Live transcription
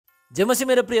जेमसी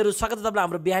मेरो प्रियहरू स्वागत छ तपाईलाई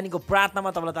हाम्रो बिहानीको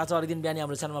प्रार्थनामा। तपाईलाई थाहा छ हरेक दिन बिहानी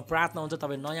हाम्रो च्यानलमा प्रार्थना हुन्छ।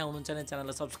 तपाईँ नयाँ हुनुहुन्छ भने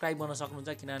च्यानललाई सब्सक्राइब गर्न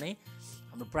सक्नुहुन्छ, किनभने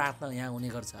हाम्रो प्रार्थना यहाँ हुने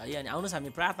गर्छ है। अनि आउनुहोस् हामी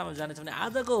प्रार्थनामा जानेछौँ भने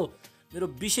आजको मेरो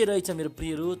विषय रहेछ मेरो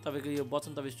प्रियहरू, तपाईँको यो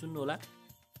वचन तपाईँ सुन्नु होला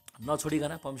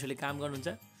नछोडिकन। परमेश्वरले काम गर्नुहुन्छ।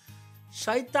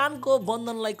 शैतानको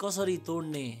बन्धनलाई कसरी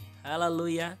तोड्ने।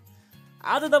 हालेलुया।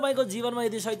 आज तपाईँको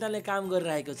जीवनमा यदि शैतानले काम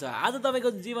गरिरहेको छ, आज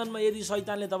तपाईँको जीवनमा यदि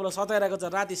शैतानले तपाईँलाई सताइरहेको छ,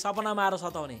 राति सपनामा आएर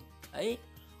सताउने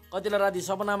है, कतिलाई राति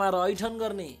सपनामा आएर ऐठन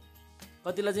गर्ने,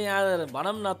 कतिलाई चाहिँ आएर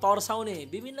भनौँ न तर्साउने,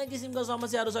 विभिन्न किसिमका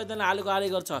समस्याहरू शैतानले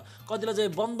हालेको गर्छ। कतिलाई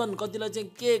चाहिँ बन्धन, कतिलाई चाहिँ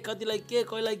के, कतिलाई के,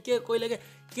 कोहीलाई के, कोहीलाई के,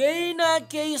 केही न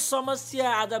केही समस्या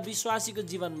आज विश्वासीको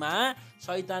जीवनमा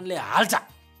शैतानले हाल्छ।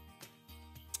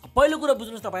 पहिलो कुरा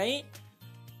बुझ्नुहोस् तपाईँ,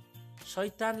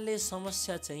 शैतानले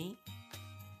समस्या चाहिँ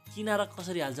किन र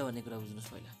कसरी हाल्छ भन्ने कुरा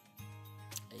बुझ्नुहोस् पहिला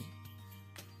है।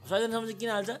 शैतानले समस्या किन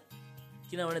हाल्छ?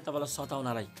 किनभने तपाईँलाई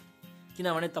सताउनलाई,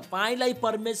 किनभने तपाईँलाई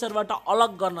परमेश्वरबाट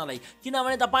अलग गर्नलाई,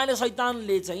 किनभने तपाईँले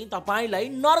शैतानले चाहिँ तपाईँलाई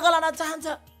नर्क लान चाहन्छ।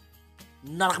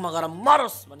 नर्कमा गएर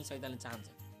मरोस् भन्ने शैतानले चाहन्छ।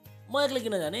 म एक्लै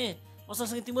किन जाने,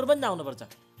 मसँगसँगै तिम्रो पनि जानुपर्छ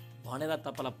भनेर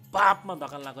तपाईँलाई पापमा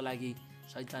धकेल्नको लागि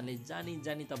शैतानले जानी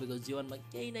जानी तपाईँको जीवनमा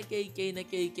केही न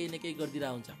केही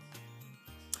गरिदिरहेको हुन्छ।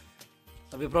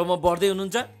 तपाईँ प्रभुमा बढ्दै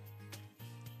हुनुहुन्छ,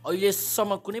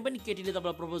 अहिलेसम्म कुनै पनि केटीले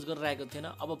तपाईँलाई प्रपोज गरिरहेको थिएन,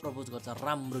 अब प्रपोज गर्छ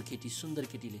राम्रो केटी, सुन्दर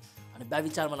केटीले, अनि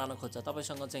व्याभिचारमा लान खोज्छ,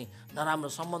 तपाईँसँग चाहिँ नराम्रो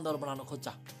सम्बन्धहरू बनाउन खोज्छ।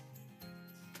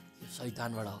 यो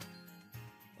शैतानबाट हो।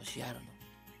 होसियार हुनु।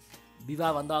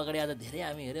 विवाहभन्दा अगाडि आज धेरै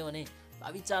हामी हेऱ्यौँ भने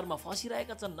व्याभिचारमा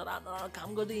फसिरहेका छन्, नराम्रो काम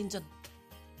गर्दै हिँड्छन्।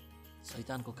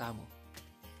 शैतानको काम हो।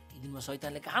 यी दिनमा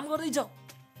शैतानले काम गर्दैछ।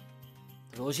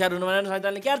 होसियार हुनु भनेर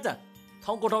शैतानले के गर्छ?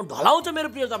 ठाउँको ठाउँ ढलाउँछ मेरो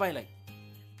प्रिय तपाईँलाई।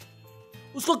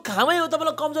 उसको कामै हो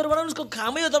तपाईँलाई कमजोर बनाउनु, उसको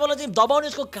कामै हो तपाईँलाई चाहिँ दबाउने,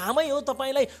 उसको कामै हो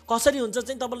तपाईँलाई कसरी हुन्छ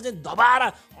चाहिँ तपाईँलाई चाहिँ दबाएर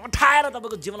अठाएर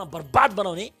तपाईँको जीवनलाई बर्बाद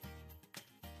बनाउने।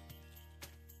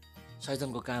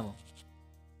 शैतानको काम हो।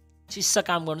 चिस्सा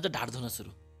काम गर्नु चाहिँ ढाड धुन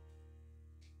सुरु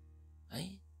है।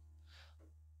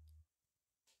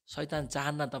 शैतान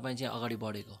चाहन्न तपाईँ चाहिँ अगाडि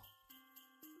बढेको।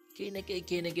 केही न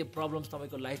केही प्रब्लम्स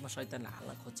तपाईँको लाइफमा शैतानले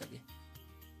हाल्न खोज्छ कि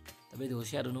तपाईँ यदि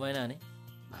होसियार हुनु भएन भने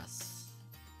बस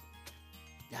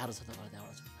गाह्रो छ तपाईँलाई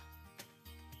त्यहाँबाट छुट्न।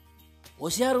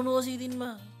 होसियार हुनुहोस् यी दिनमा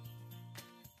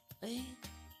है,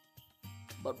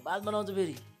 बर्बाद बनाउँछ।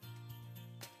 फेरि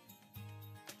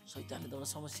शैतानले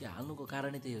तपाईँलाई समस्या हाल्नुको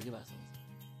कारणै त्यही हो कि वास्तवमा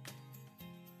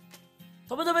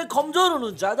तपाईँ कमजोर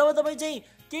हुनुहुन्छ, जब तपाईँ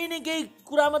चाहिँ केही न केही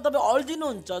कुरामा तपाईँ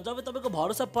अल्झिनुहुन्छ, जब तपाईँको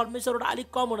भरोसा परमेश्वरबाट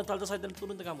अलिक कम हुन थाल्छ, शैतानले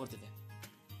तुरुन्तै काम गर्छ। त्यहाँ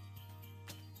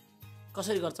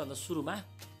कसरी गर्छ अन्त? सुरुमा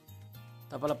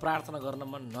तपाईँलाई प्रार्थना गर्न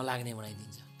मन नलाग्ने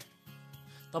बनाइदिन्छ,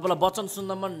 तपाईँलाई वचन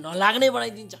सुन्न मन नलाग्ने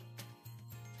बनाइदिन्छ,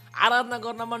 आराधना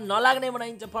गर्न मन नलाग्ने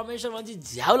बनाइदिन्छ, परमेश्वर मान्छे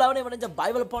झ्याउ लाग्ने बनाइदिन्छ,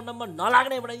 बाइबल पढ्न मन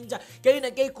नलाग्ने बनाइदिन्छ, केही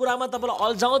न केही कुरामा तपाईँलाई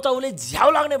अल्झाउँछ, उसले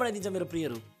झ्याउ लाग्ने बनाइदिन्छ मेरो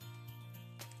प्रियहरू।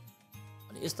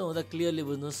 अनि यस्तो हुँदा क्लियरली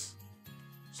बुझ्नुहोस्,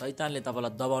 शैतानले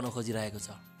तपाईँलाई दबाउन खोजिरहेको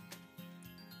छ।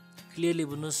 क्लियरली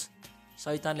बुझ्नुहोस्,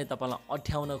 शैतानले तपाईँलाई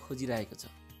अठ्याउन खोजिरहेको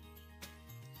छ।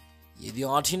 यदि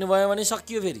अठिनु भयो भने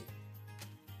सकियो फेरि,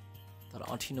 तर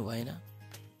अठिनु भएन,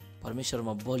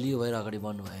 परमेश्वरमा बलियो भएर अगाडि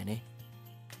बढ्नु भयो भने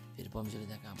फेरि परमेश्वरले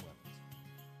त्यहाँ काम गर्नुहुन्छ।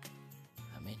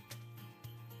 आमेन।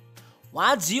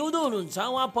 उहाँ जिउँदो हुनुहुन्छ,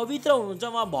 उहाँ पवित्र हुनुहुन्छ,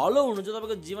 उहाँ भलो हुनुहुन्छ।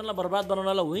 तपाईँको जीवनलाई बर्बाद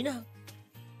बनाउनलाई होइन,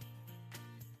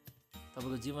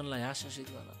 तपाईँको जीवनलाई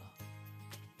आशासित गर्नलाई,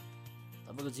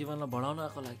 तपाईँको जीवनलाई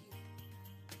बढाउनको लागि,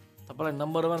 तपाईँलाई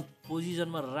नम्बर 1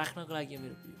 पोजिसनमा राख्नको लागि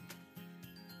मेरो प्रिय।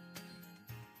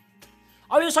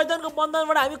 अब यो शैतानको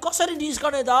बन्धनबाट हामी कसरी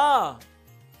निस्कने त?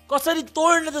 कसरी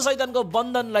तोड्ने त शैतानको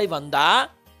बन्धनलाई भन्दा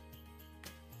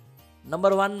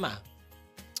नम्बर 1 मा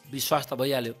विश्वास त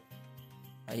भइहाल्यो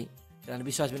है, किनभने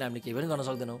विश्वास बिना हामीले केही पनि गर्न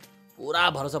सक्दैनौँ। पुरा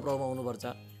भरोसा प्रभुमा हुनुपर्छ।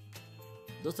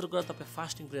 दोस्रो कुरा, तपाईँ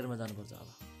फास्टिङ प्रेयरमा जानुपर्छ। अब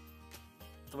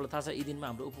तपाईँलाई थाहा छ यी दिनमा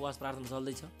हाम्रो उपवास प्रार्थना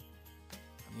चल्दैछ।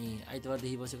 हामी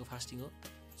आइतबारदेखि बसेको फास्टिङ हो,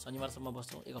 शनिबारसम्म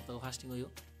बस्छौँ। 1 हप्ताको फास्टिङ हो यो।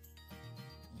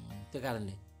 त्यो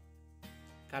कारणले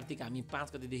कार्तिक हामी 5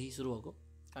 गतेदेखि सुरु भएको,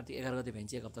 कार्तिक 11 गते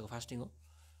भइन्छ 1 हप्ताको फास्टिङ हो।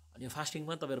 अनि यो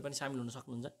फास्टिङमा तपाईँहरू पनि सामेल हुन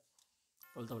सक्नुहुन्छ।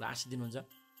 तपाईँलाई आशिष दिनुहुन्छ।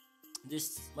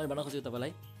 जस मैले भन्न खोजेको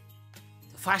तपाईँलाई,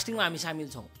 फास्टिङमा हामी सामेल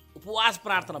छौँ। उपवास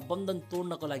प्रार्थना बन्धन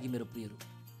तोड्नको लागि मेरो प्रियहरू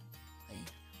है।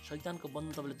 शैतानको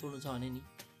बन्धन तपाईँले तोड्नु छ भने नि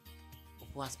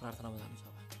उपवास प्रार्थनामा जानु छ।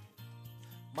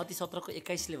 मत्ती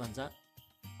 17:21 भन्छ,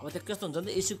 अब त्यो कस्तो हुन्छ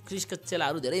भने येशू ख्रीष्टका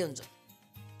चेलाहरू धेरै हुन्छ।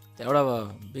 त्यहाँ एउटा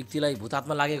व्यक्तिलाई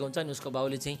भूतात्मा लागेको हुन्छ, अनि उसको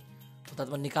बाउले चाहिँ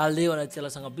भूतात्मा निकाल्दै भनेर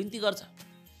चेलासँग बिन्ती गर्छ।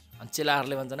 अनि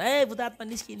चेलाहरूले भन्छन्, ए भूतात्मा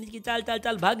निस्कि चाल चाल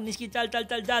चाल भाग, निस्कि चाल चाल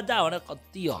चाल जा जा भनेर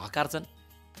कति हकार्छन्,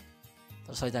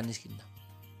 तर शैतान निस्किन्न।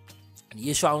 अनि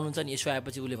येशू आउनुहुन्छ। अनि येशू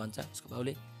आएपछि उसले भन्छ, उसको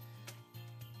बाउले,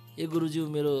 ए गुरुज्यू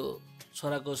मेरो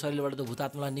छोराको शरीरबाट त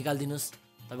भूतात्मालाई निकालिदिनुस्,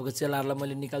 तपाईँको चेलाहरूलाई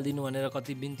मैले निकालिदिनु भनेर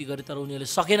कति बिन्ती गरेँ तर उनीहरूले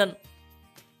सकेनन्,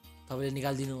 तपाईँले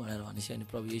निकालिदिनु भनेर भनेपछि अनि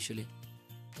प्रभु येशूले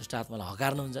दुष्ट आत्मालाई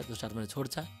हकार्नुहुन्छ, दुष्ट आत्माले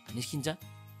छोड्छ, निस्किन्छ,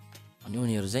 अनि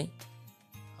उनीहरू चाहिँ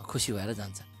खुसी भएर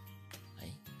जान्छ है।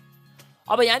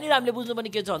 अब यहाँनिर हामीले बुझ्नुपर्ने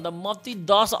के छ भन्दा मत्ती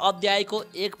 10 अध्यायको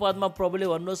 1 पदमा प्रभुले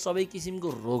भन्नु सबै किसिमको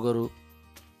रोगहरू,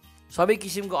 सबै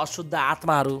किसिमको अशुद्ध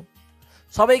आत्माहरू,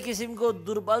 सबै किसिमको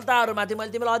दुर्बलताहरूमाथि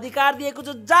मैले तिमीलाई अधिकार दिएको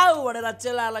छु, जाऊ भनेर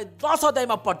चेलालाई 10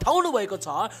 अध्यायमा पठाउनु भएको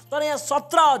छ। तर यहाँ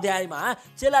 17 अध्यायमा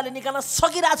चेलाले निकाल्न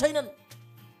सकिरहेको छैनन्।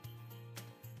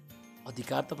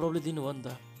 अधिकार त प्रभुले दिनुभयो नि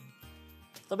त।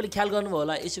 तपाईँले ख्याल गर्नुभयो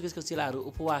होला येशू ख्रीष्टको चेलाहरू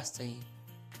उपवास चाहिँ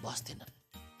बस्दैनन्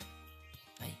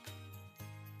है,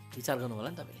 विचार गर्नु होला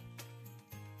नि तपाईँले।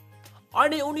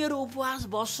 अनि उनीहरू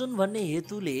उपवास बस्छन् भन्ने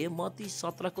हेतुले मत्ती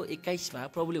 17:21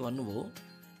 प्रभुले भन्नुभयो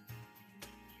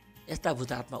यस्ता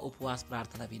भूतात्मा उपवास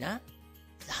प्रार्थना बिना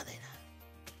जाँदैन।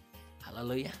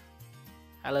 हालेलुया,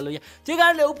 हालेलुया। त्यो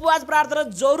कारणले उपवास प्रार्थना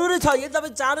जरुरी छ। यदि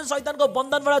तपाईँ चाहनुहुन्छ शैतानको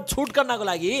बन्धनबाट छुट गर्नको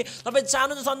लागि, तपाईँ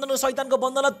चाहनुहुन्छ शैतानको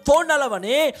बन्धनलाई तोड्नलाई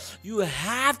भने you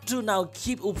have to now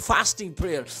keep fasting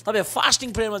prayer. तपाईँ फास्टिङ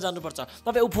प्रेयरमा जानुपर्छ,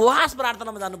 तपाईँ उपवास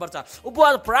प्रार्थनामा जानुपर्छ।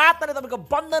 उपवास प्रार्थनाले तपाईँको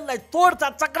बन्धनलाई तोड्छ,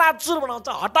 चक्राचुर बनाउँछ,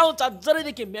 हटाउँछ,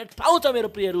 जरीदेखि मेटाउँछ मेरो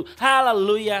प्रियहरू।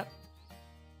 हालेलुया,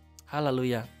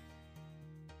 हालेलुया।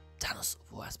 जानुहोस्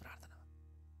उपवास प्रार्थना,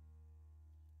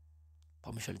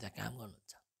 परमेश्वरले त्यहाँ काम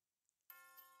गर्नुहुन्छ।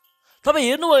 तपाईँ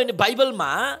हेर्नुभयो भने बाइबलमा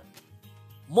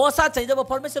मोसा चाहिँ जब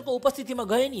परमेश्वरको उपस्थितिमा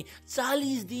गए नि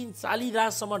 40 दिन 40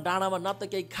 रातसम्म डाँडामा न त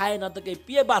केही खाए न त केही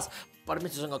पिए, बास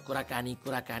परमेश्वरसँग कुराकानी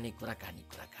कुराकानी कुराकानी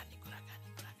कुराकानी कुराकानी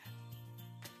कुराकानी।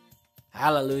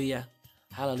 हालेलुया,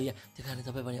 हालेलुया। त्यो कारण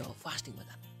तपाईँ पनि अब फास्टिङमा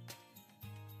जानु।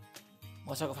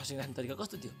 मोसाको फास्टिङ राख्ने तरिका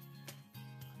कस्तो थियो?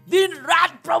 दिन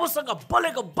रात प्रभुसँग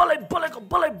बोलेको बोले बोलेको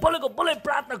बोले बोलेको बोले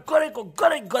प्रार्थना गरेको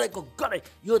गरे गरेको गरे।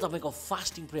 यो तपाईँको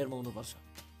फास्टिङ प्रेयरमा हुनुपर्छ।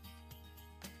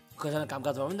 कसैजना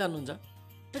कामकाजमा पनि जानुहुन्छ,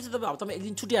 त्यसो तपाईँ हप्तामा एक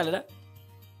दिन छुट्टी हालेर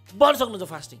गर्न सक्नुहुन्छ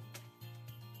फास्टिङ।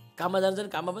 काममा जानुहुन्छ भने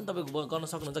काममा पनि तपाईँ गर्न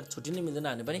सक्नुहुन्छ, छुट्टी नै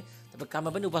मिल्दैन भने पनि तपाईँ काममा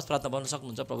पनि उपवास प्रार्थना गर्न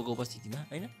सक्नुहुन्छ प्रभुको उपस्थितिमा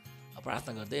होइन,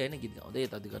 प्रार्थना गर्दै होइन, गीत गाउँदै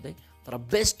यताउति गर्दै। तर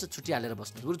बेस्ट छुट्टी हालेर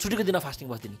बस्नु, छुट्टीको दिन फास्टिङ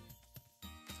बस्दिने।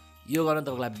 यो गर्न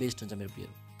तपाईँको लागि बेस्ट हुन्छ मेरो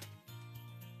प्रियहरू है।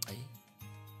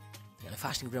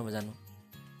 फास्टिङ प्रेयरमा जानु,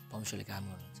 परमेश्वरले काम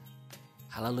गर्नुहुन्छ।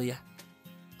 हालेलुया।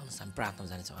 भन्नुहोस् हामी प्रार्थनामा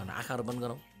जानेछौँ। हाम्रो आँखाहरू बन्द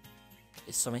गरौँ।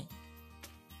 यस समय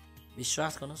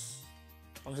विश्वास गर्नुहोस्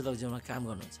परमेश्वर तपाईँको जीवनमा काम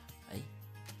गर्नुहुन्छ है।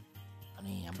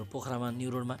 अनि हाम्रो पोखरामा न्यु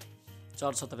रोडमा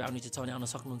चर्च छ, तपाईँ आउने इच्छा छ भने आउन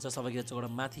सक्नुहुन्छ। सभागृह चौकडा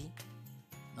माथि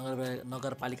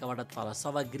नगरपालिकाबाट तल,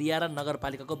 सभागृह र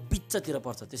नगरपालिकाको बिचतिर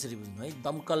पर्छ, त्यसरी बुझ्नु है।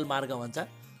 दमकल मार्ग भन्छ,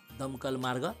 दमकल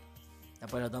मार्ग। त्यहाँ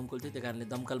पहिला दमकल थियो, त्यो कारणले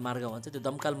दमकल मार्ग भन्छ। त्यो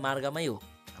दमकल मार्गमै हो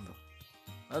हाम्रो।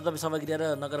 र तपाईँ सभागृह र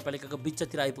नगरपालिकाको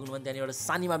बिचतिर आइपुग्नु भने त्यहाँनिर एउटा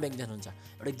सानीमा ब्याङ्क देख्नुहुन्छ,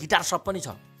 एउटा गिटार सप पनि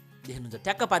छ देख्नुहुन्छ।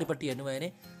 ट्याक्क पारिपट्टि हेर्नुभयो भने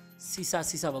सिसा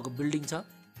भएको बिल्डिङ छ,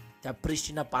 त्यहाँ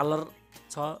प्रिस्टिना पार्लर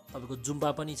छ, तपाईँको जुम्बा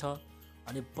पनि छ,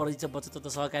 अनि परिचय बचत तथा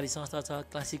सहकारी संस्था छ,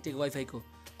 क्लासिक टेक वाइफाईको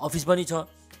अफिस पनि छ,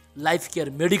 लाइफ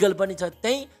केयर मेडिकल पनि छ।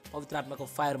 त्यहीँ पवित्र आत्माको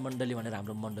फायर मण्डली भनेर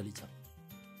हाम्रो मण्डली छ।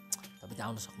 तपाईँ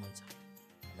त्यहाँ आउन सक्नुहुन्छ।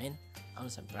 आमेन।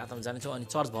 आउनुहोस् हामी प्रार्थनामा जानेछौँ। अनि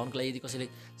चर्च भवनको लागि यदि कसैले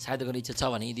सहायता गर्ने इच्छा छ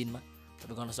भने यी दिनमा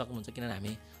तपाईँ गर्न सक्नुहुन्छ, किनभने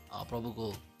हामी प्रभुको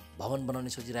भवन बनाउने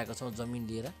सोचिरहेका छौँ जमिन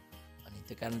लिएर। अनि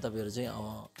त्यो कारण तपाईँहरू चाहिँ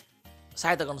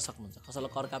सहायता गर्न सक्नुहुन्छ।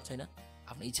 कसैलाई करकाप छैन,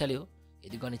 आफ्नो इच्छाले हो।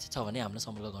 यदि गर्ने इच्छा छ भने हामीलाई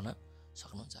सम्पर्क गर्न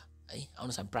सक्नुहुन्छ है।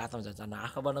 आउनुहोस् हामी प्रार्थना जान्छ।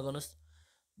 आँखा बन्द गर्नुहोस्,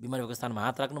 बिमारी भएको स्थानमा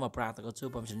हात राख्नु। म प्रार्थना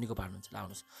गर्छु, परमेश्वर निको पार्नुहुन्छ।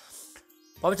 आउनुहोस्।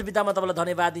 पवित्र पितामा तपाईँलाई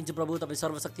धन्यवाद दिन्छु प्रभु। तपाईँ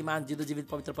सर्वशक्तिमान जिउँदो जीवित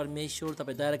पवित्र परमेश्वर,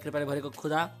 तपाईँ दया र कृपाले भरेको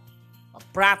खुदा,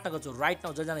 प्रार्थना गर्छु राइट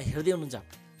नाउ जजना हेर्दै हुनुहुन्छ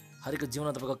हरेकको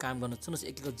जीवनमा तपाईँको काम गर्नु। सुन्नुहोस्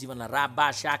एकैको जीवनलाई राबा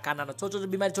स्या काना छोटो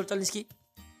बिमारी छोड चल निस्कि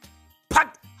फक।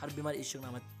 हर बिमारी यीशुको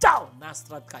नाममा जाऊ,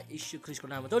 नासरतका यीशु ख्रीष्टको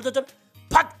नाममा छोड छोड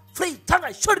फक फ्री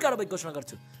थंगाई छोड गरेर घोषणा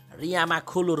गर्छु। रियामा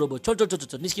खोलो रोबो छोड छोड छोड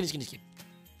छोड निस्कि निस्कि निस्कि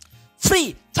फ्री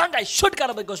थंगाई छोड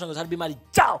गरेर घोषणा गर्छु। हर बिमारी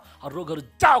जाऊ, हर रोगहरू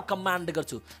जाऊ कमान्ड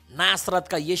गर्छु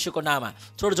नासरतका यीशुको नाममा।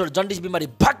 छोड छोड जन्डिस बिमारी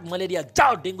भग, मलेरिया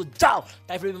जाऊ, डेङ्गु जाऊ,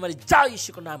 टाइफाइड बिमारी जाऊ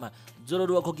यीशुको नाममा। ज्वरो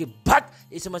रुवा खोकी भग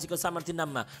यीशु मसीहको सामर्थ्य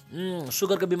नाममा।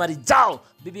 सुगरको बिमारी जाऊ,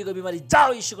 बीपीको बिमारी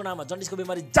जाऊ यीशुको नाममा। जन्डिसको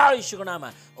बिमारी जाऊ यीशुको नाममा।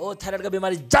 ओ थाइरोइडको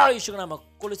बिमारी जाऊ यीशुको नाममा।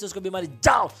 कोलेस्ट्रोलको बिमारी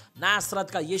जाऊ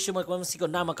नासरतका यीशु मसीहको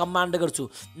नाममा कमान्ड गर्छु।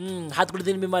 हातखुट्टा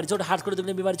दुख्ने बिमारी छोड, हातखुट्टा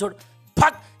दुख्ने बिमारी छोड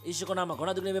भग यीशुको नाममा।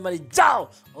 घुँडा दुख्ने बिमारी जाऊ,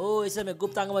 ओ यसैमा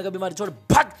गुप्ताङ्गमा बिमारी छोड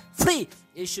भग फ्री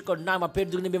यीशुको नाममा। पेट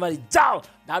दुख्ने बिमारी जाऊ,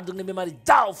 ढाड दुख्ने बिमारी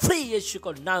जाऊ फ्री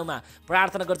यीशुको नाममा।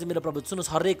 प्रार्थना गर्छु मेरो प्रभु,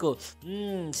 सुन्नुहोस् हरेकको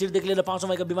शिरदेखि लिएर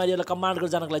पाउँछौँको बिमारीहरूलाई कमान्ड गरेर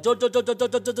जानको लागि। चोट चोट चोट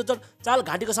चोट चोट चोट चोट चाल।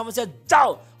 घाँटीको समस्या जाऊ,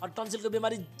 टन्सिलको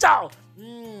बिमारी जाऊ,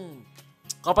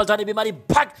 कपाल झर्ने बिमारी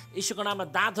भाग यीशुको नाममा,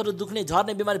 दाँतहरू दुख्ने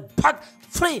झर्ने बिमारी भाग,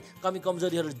 फ्री, कमी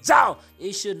कमजोरीहरू जाओ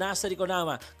यीशु नासरीको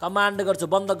नाममा कमान्ड गर्छु,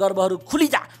 बन्द गर्भहरू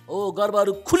खुलिजा,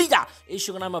 गर्भहरू खुलिजा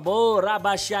यीशुको नाममा, भो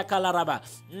राबा श्याकाला राबा,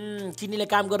 किडनीले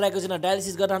काम गरिरहेको छैन,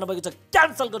 डायलिसिस गरिरहनु भएको छ,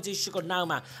 क्यान्सल गर्छु यीशुको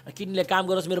नाममा, किडनीले काम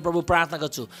गरोस् मेरो प्रभु, प्रार्थना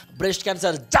गर्छु, ब्रेस्ट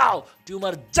क्यान्सर जाओ,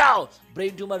 ट्युमर जाओ,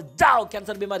 ब्रेन ट्युमर जाओ,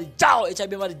 क्यान्सर बिमारी जाओ,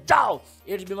 एचआइभी बिमारी जाओ,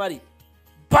 एड्स बिमारी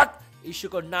भाग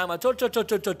यीशुको नाममा, छोड छोड छोड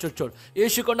छोड छोड छोड छोड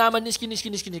यीशुको नाममा, निस्कि निस्कि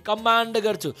निस्कि कमान्ड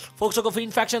गर्छु, फोक्सोको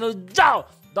इन्फेक्सनहरू जाओ,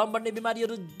 दम बढ्ने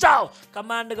बिमारीहरू जाओ,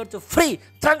 कमान्ड गर्छु, फ्री,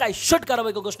 थ्रङ्गाई सुट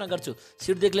कारबाहीको घोषणा गर्छु,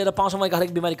 सिरदेखि लिएर पाउँसम्मको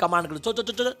हरेक बिमारी कमान्ड गर्छु, छोड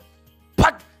छोड छोड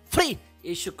भाग, फ्री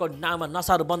यीशुको नाममा,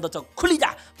 नसाहरू बन्द छ, खुलिजा,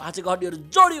 भाँचेको हड्डीहरू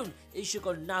जोडिउन्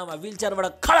यीशुको नाममा,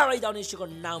 व्हिलचेयरबाट खडा भइजाउँ यीशुको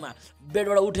नाममा,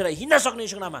 बेडबाट उठेर हिँड्न सक्ने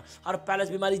यीशुको नाममा, हर प्यालेस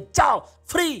बिमारी जाओ,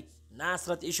 फ्री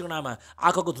नासरत यीशुको नाममा,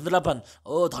 आँखाको धुन्द्लापन,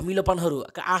 धमिलोपनहरू,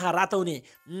 आँखा रातो हुने,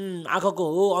 आँखाको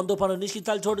अन्धोपनहरू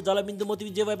निस्किचाल छोड, जलबिन्दु मोती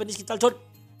जे भए पनि निस्किचाल छोड,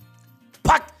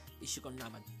 भाग यीशुको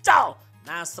नाममा जाओ,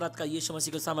 नासरतका यीशु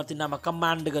मसीहको सामर्थ्य नाममा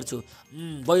कमान्ड गर्छु,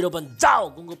 बहिरोपन जाओ,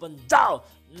 गुङ्गोपन जाओ,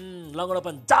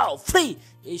 लङ्गडोपन जाओ, फ्री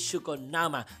यीशुको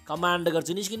नाममा कमान्ड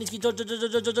गर्छु, निस्कि निस्कि छोड छोड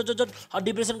छोड छोड छोड छोड,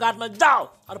 डिप्रेसनको हातमा जाओ,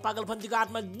 अरू पागलपन्थीको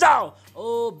हातमा जाओ,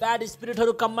 ब्याड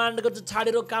स्पिरिटहरू कमान्ड गर्छु,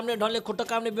 छाडेर काम्ने ढल्ने खुट्टा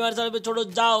काम्ने बिमारी सबै छोडो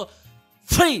जाओ,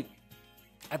 फ्री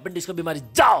एपेन्डिक्सको बिमारी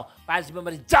जाओ, पाइल्सको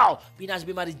बिमारी जाओ, पिनास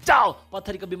बिमारी जाओ,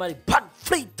 पत्थरीको बिमारी भाग,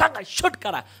 फ्री थङ्गा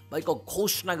छुटकारा भएको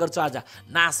घोषणा गर्छु आज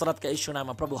नासरतका यीशु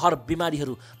नाममा, प्रभु हर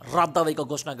बिमारीहरू रद्द भएको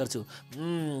घोषणा गर्छु,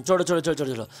 छोडो छोडो छोडो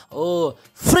छोडो छोडो,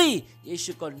 फ्री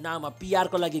यीशुको नाममा,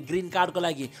 पिआरको लागि, ग्रिन कार्डको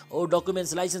लागि,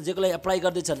 डकुमेन्ट्स लाइसेन्स जेको लागि एप्लाई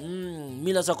गर्दैछन्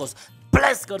मिल्न सकोस्,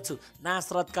 ब्लेस गर्छु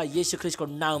नासरतका यीशु ख्रीष्टको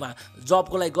नाममा,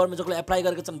 जबको लागि गभर्मेन्ट जबको लागि एप्लाई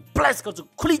गरेका छन् ब्लेस गर्छु,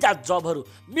 खुलिजा जबहरू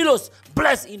मिलोस्,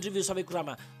 ब्लेस इन्टरभ्यू सबै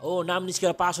कुरामा, नाम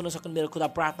निस्केर पास हुन सक्नु मेरो खुदा,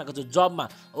 प्रार्थना गर्छु जबमा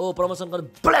प्रमोसन गर्नु,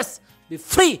 bless be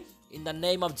free in the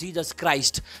name of Jesus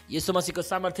Christ, यीशु मसीहको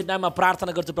सामर्थ्य नाममा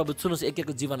प्रार्थना गर्छु प्रभु, सुन्नुहोस् एक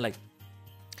एकको जीवनलाई,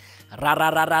 रा रा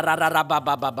रा रा रा रा रा बा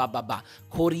बा बा बा बा बा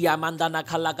खोरिया मान्दाना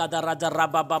खल्ला गादा राजा रा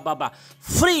बा बा बा बा,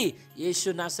 फ्री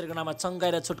यीशु नासरीको नाममा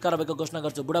चङ्गाइ र छुटकारा भएको घोषणा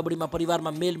गर्छु, बुढाबुढीमा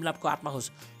परिवारमा मेलमिलापको आत्मा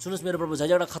होस्, सुन्नुहोस् मेरो प्रभु,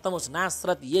 झैझगडा खत्तम होस्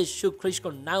नासरत यीशु ख्रीष्टको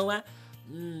नाममा,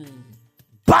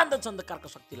 बान्द अन्धकारको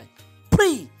शक्तिलाई,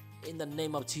 free in the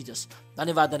name of Jesus,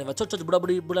 धन्यवाद धन्यवाद, छोट छोट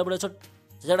बुढाबुढा छोट,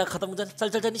 झगडा खत्म हुन्छ, चल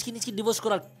चल चल निस्कि निस्कि, डिभोर्स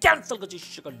कुरा क्यान्सल गर्छु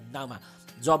यीशुको नाममा,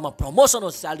 जबमा प्रमोसन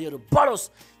होस्, स्यालेरीहरू बढोस्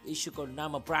यीशुको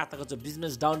नाममा प्रार्थना गर्छु,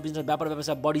 बिजनेस डाउन, बिजनेस व्यापार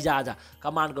व्यवसाय बढी जा आज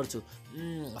कमान्ड गर्छु,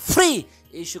 फ्री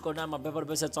यीशुको नाममा, व्यापार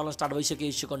व्यवसाय चल्न स्टार्ट भइसक्यो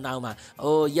यीशुको नाममा,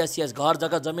 यस यस, घर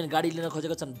जग्गा जमिन गाडी लिन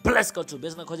खोजेका छन् ब्लेस गर्छु,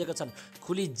 बेच्न खोजेका छन्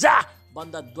खुली जा,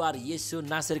 बन्द द्वार यीशु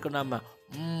नासरीको नाममा,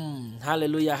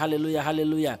 हालेलुया हालेलुया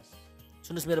हालेलुया,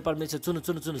 सुन्नुहोस् मेरो परमेश्वर,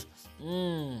 सुन्नुहोस्,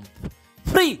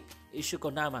 फ्री यीशुको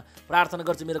नाममा प्रार्थना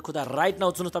गर्छु मेरो खुदा, राइट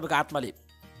नाउ सुन्नुहोस् तपाईँको आत्माले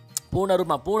पूर्ण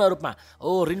रूपमा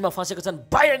ऋणमा फँसेको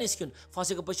छन् बाहिर निस्किन्,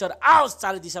 फँसेको पैसाहरू आओस्,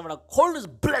 चारै दिशाबाट खोल्नुहोस्,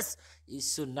 ब्लेस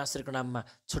यीशु नासरीको नाममा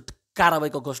छुटकारा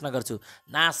भएको घोषणा गर्छु,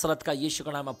 नासरतका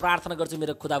यीशुको नाममा प्रार्थना गर्छु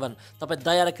मेरो खुदावन, तपाईँ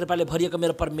दया र कृपाले भरिएको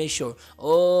मेरो परमेश्वर,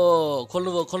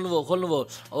 खोल्नुभयो,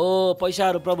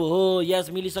 पैसाहरू प्रभु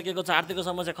यस मिलिसकेको छ, आर्थिक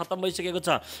समस्या खत्तम भइसकेको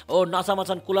छ, नसामा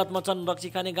छन्, कुलतमा छन्,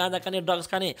 रक्सी खाने, गाँजा खाने, ड्रग्स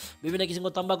खाने, विभिन्न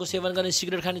किसिमको तम्बाकु सेवन गर्ने,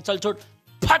 सिगरेट खाने, चलछोड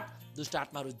फट, दुष्ट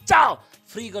आत्माहरू जाओ,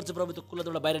 फ्री गर्छु प्रभु, त्यो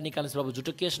कुलतबाट बाहिर निकाल्नुहोस् प्रभु,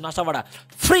 झुटो केस नसाबाट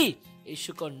फ्री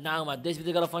यीशुको नाममा, देश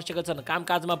विदेश गएर फँसेका छन्,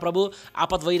 कामकाजमा प्रभु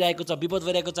आपत भइरहेको छ, विपद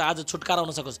भइरहेको छ, आज छुटकारा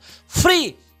हुन सकोस्,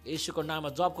 फ्री यीशुको नाममा,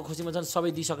 जबको खुसीमा छन्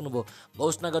सबै दिइसक्नुभयो,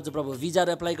 घोषणा गर्छु प्रभु,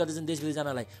 भिजाहरू एप्लाई गर्दैछन् देश विदेश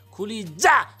जानलाई, खुली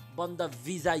जा, बन्द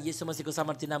भिजा यीशु मसीहको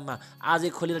सामर्थ्य नाममा, आजै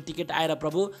खोलेर टिकट आएर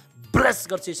प्रभु ब्लेस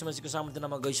गर्छु यीशु मसीहको सामर्थ्य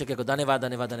नाममा गइसकेको, धन्यवाद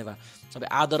धन्यवाद धन्यवाद, सबै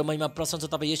आदर महिमा प्रशंसा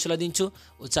तपाईँ यीशुलाई दिन्छु,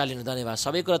 उचालिनु, धन्यवाद,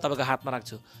 सबै कुरा तपाईँको हातमा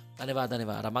राख्छु, धन्यवाद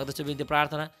धन्यवाद, र माग्दछु बिन्ती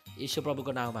प्रार्थना यीशु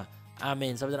प्रभुको नाममा,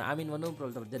 आमेन, सबैजना आमिन भन्नु,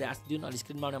 प्रभु तपाईँ धेरै आशिष दिनु, अहिले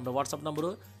स्क्रिनमा आउने हाम्रो वाट्सएप नम्बर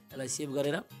हो, यसलाई सेभ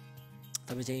गरेर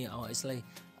तपाईँ चाहिँ यसलाई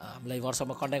हामीलाई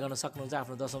वाट्सएपमा कन्ट्याक्ट गर्न सक्नुहुन्छ,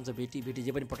 आफ्नो दशम चाहिँ भेटी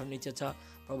जे पनि पठाउने इच्छा छ,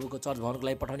 प्रभुको चर्च भवनको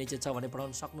लागि पठाउने इच्छा छ भने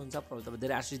पठाउन सक्नुहुन्छ, प्रभु तपाईँ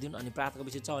धेरै आशिष दिनु, अनि प्रार्थनाको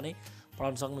विषय छ भने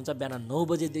पठाउन सक्नुहुन्छ, बिहान 9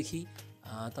 बजेदेखि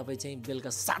तपाईँ चाहिँ बेलुका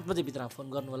 7 बजेभित्रमा फोन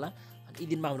गर्नु होला, अनि यी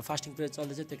दिनमा हाम्रो फास्टिङ प्रेयर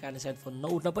चल्दैछ, त्यो कारणले सायद फोन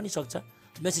नउठ्न पनि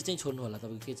सक्छ, मेसेज चाहिँ छोड्नु होला,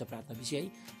 तपाईँको के छ प्रार्थना विषय है,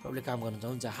 प्रभुले काम गर्नुहुन्छ,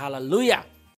 हुन्छ, हालेलुया।